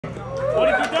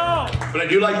but I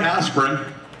do like aspirin.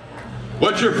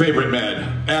 What's your favorite med?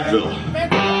 Advil.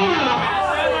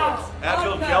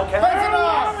 Advil gel cap?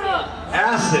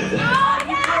 Acid.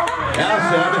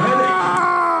 Acid, I have a headache.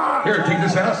 Here, take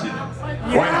this acid.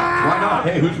 Why not? Why not?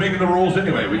 Hey, who's making the rules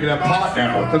anyway? We can have pot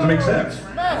now. It doesn't make sense.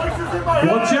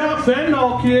 Watch out,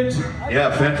 fentanyl, kids.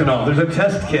 Yeah, fentanyl. There's a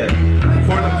test kit.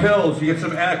 For the pills, you get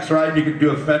some X, right? You can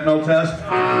do a fentanyl test.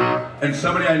 And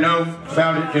somebody I know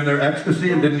found it in their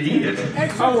ecstasy and didn't eat it.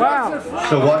 Oh, wow.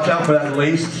 So watch out for that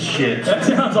laced shit. That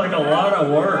sounds like a lot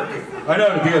of work. I know,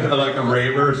 to be like a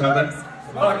raver or something.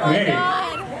 Fuck me.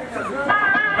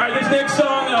 Alright, this next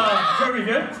song, very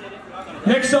good.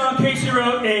 Next song, Casey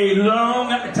wrote a long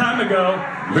time ago.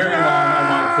 Very long, I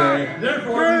might say.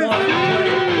 Therefore, we want to play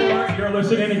it for your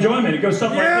listening enjoyment. It goes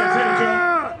something like this. Hey,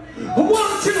 Joe.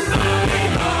 1, 2, 3.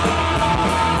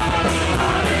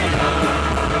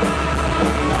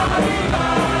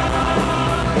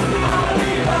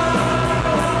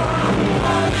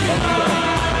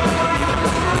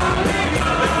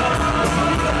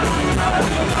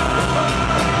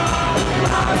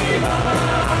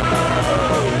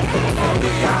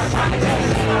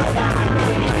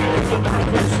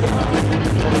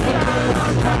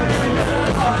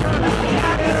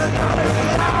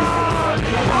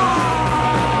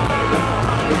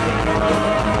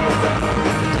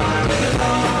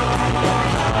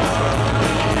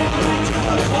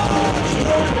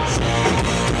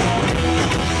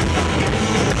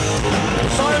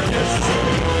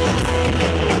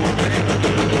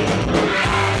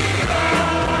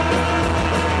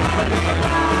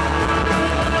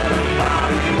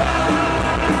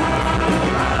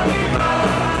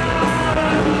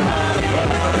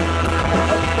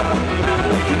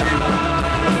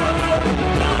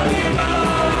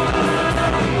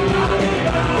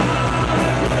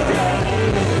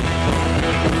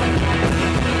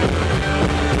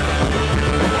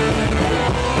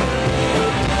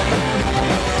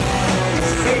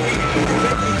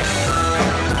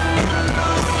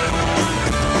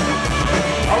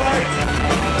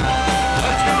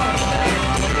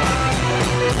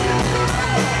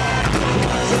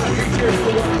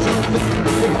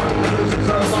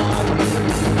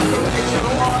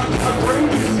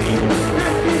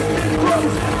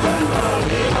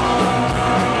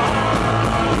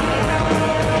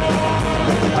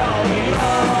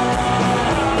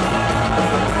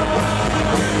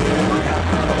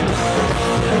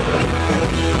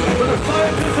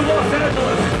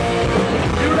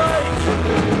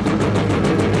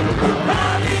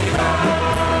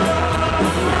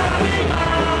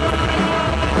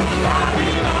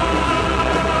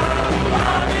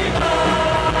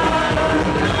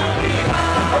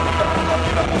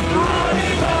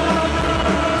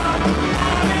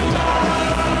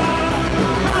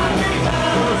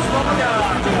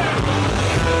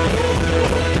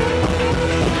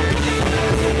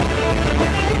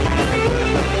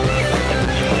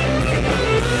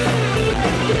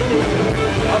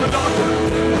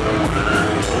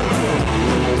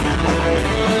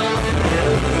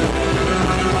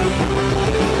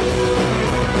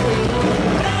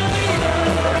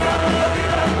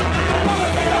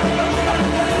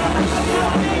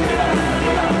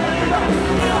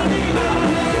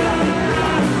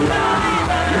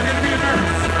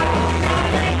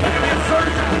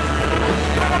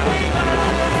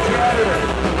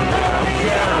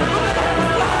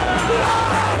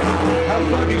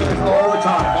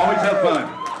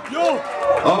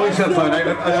 Always have fun.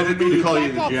 I didn't mean to call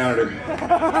you the janitor.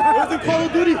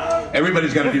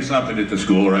 Everybody's got to do something at the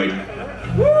school, right?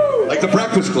 Like The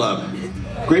Breakfast Club.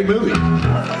 Great movie.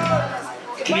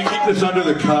 Can you keep this under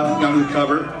the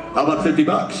cover? How about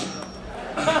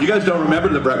 $50? You guys don't remember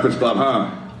The Breakfast Club, huh?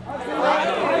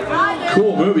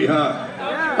 Cool movie, huh?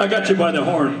 I got you by the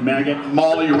horn, maggot.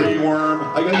 Molly Ringworm.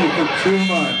 I got you for 2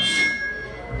 months.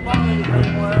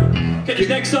 Okay, this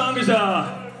next song is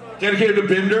dedicated to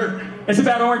Binder. It's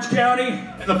about Orange County.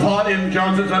 And the pot in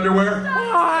Johnson's underwear.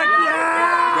 Oh,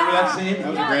 yeah! Remember that scene? That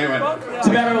was a great one. It's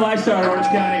about our lifestyle in Orange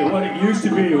County, what it used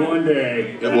to be one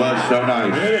day. It was so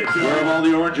nice. Where have all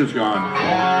the oranges gone?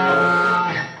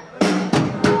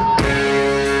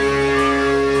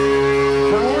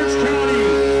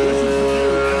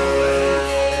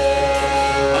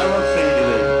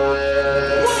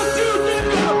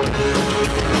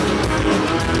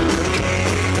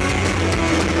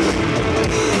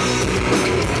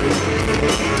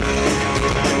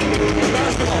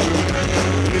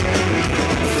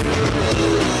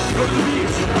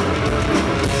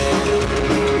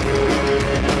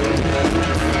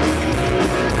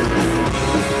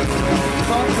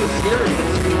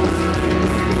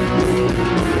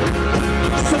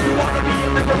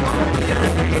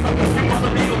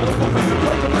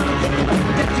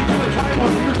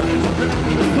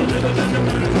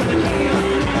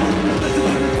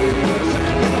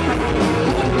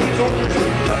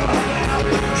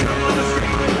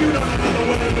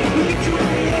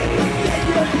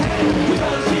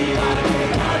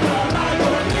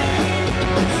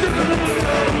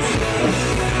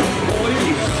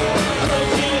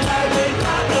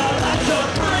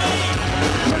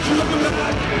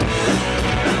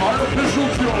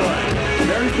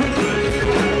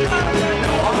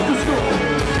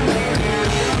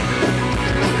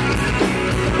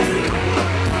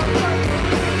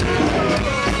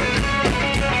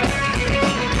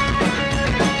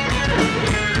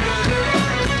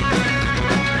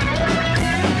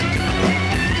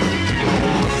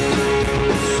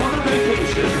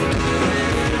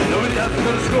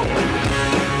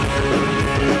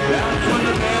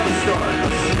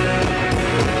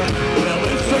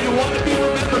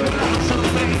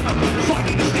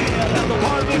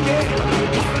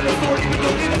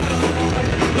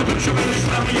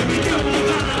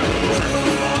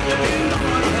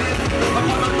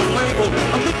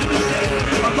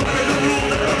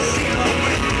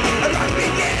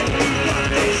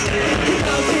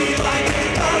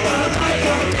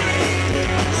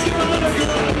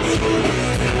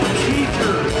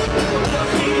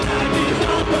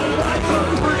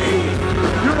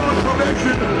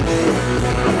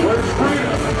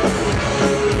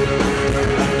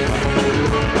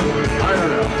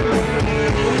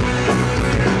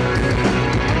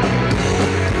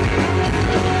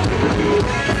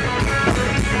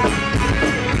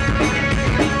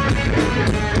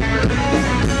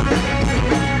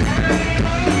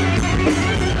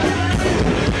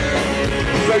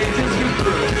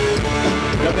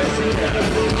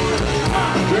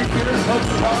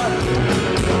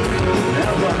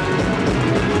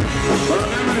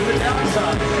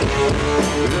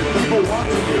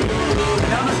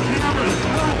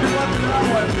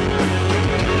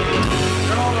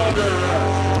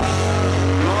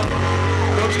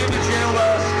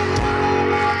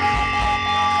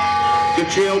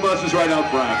 jail bus is right out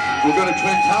front. We'll go to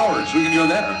Twin Towers. We can go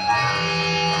there.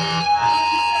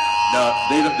 No,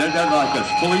 they don't like us.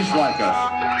 Police like us.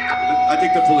 I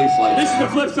think the police like us. This is the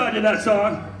flip side to that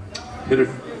song. Hit it.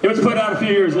 It was put out a few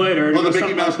years later. Oh, the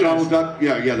Mickey Mouse Donald Duck?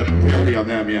 Yeah, the parody on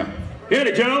them, yeah. Hit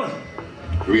it, Joe.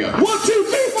 Here we go. 1, 2,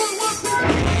 3,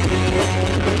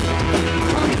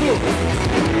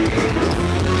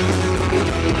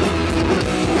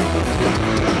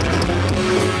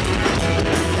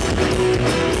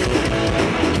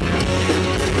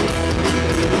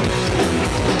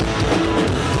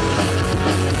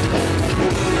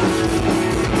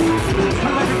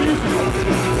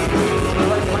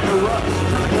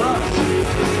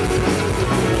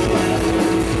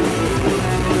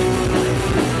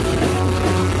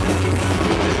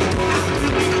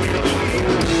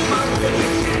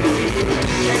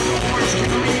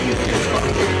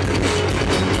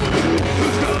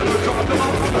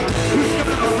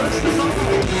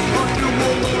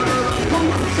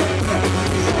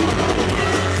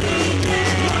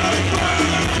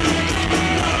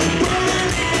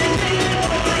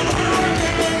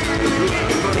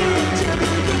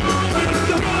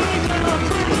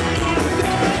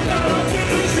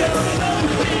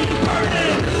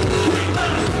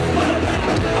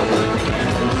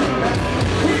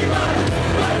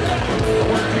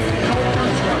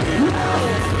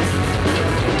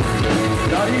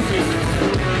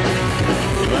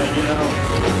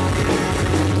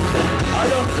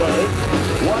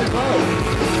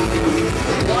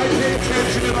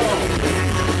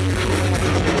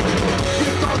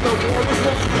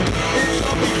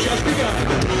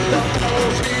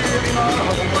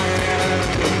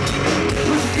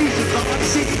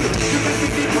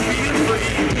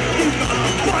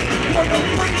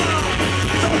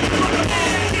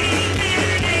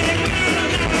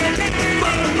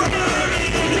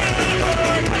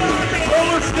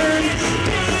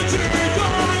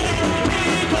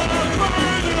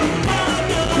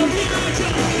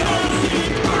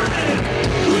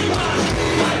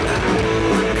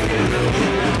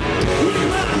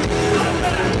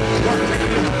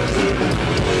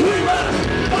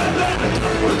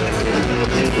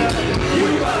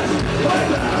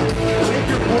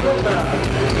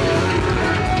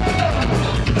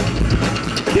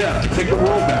 Yeah, take the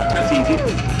world back. That's easy.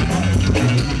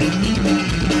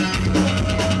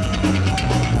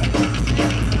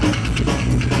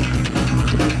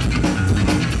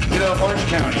 You know, Orange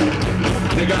County,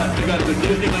 they got the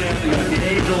Disneyland, they got the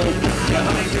Angels, they got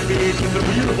Huntington Beach. It's a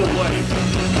beautiful place.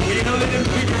 But you know they didn't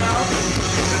figure out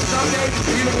that someday this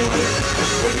beautiful place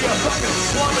would be a fucking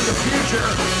slum in the future.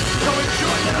 So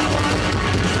enjoy that one.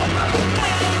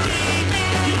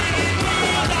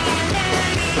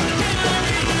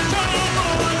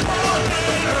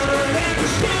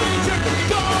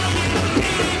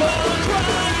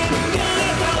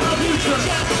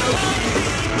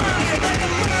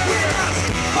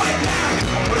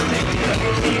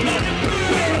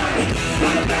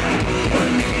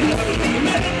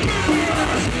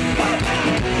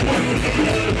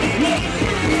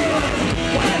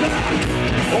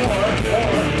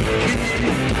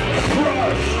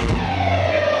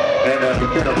 And be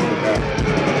careful with that.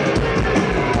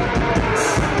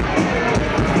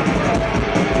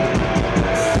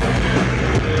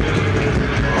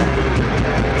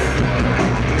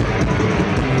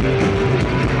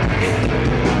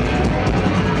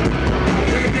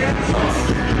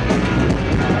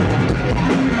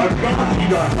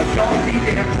 A gauzy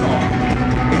dance song.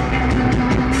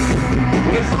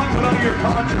 When the song's put under your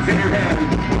conscience in your head,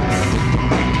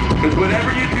 because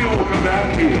whatever you do will come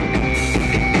back to you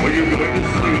when you're going to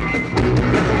sleep.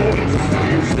 There's a voice in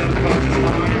your subconscious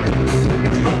mind.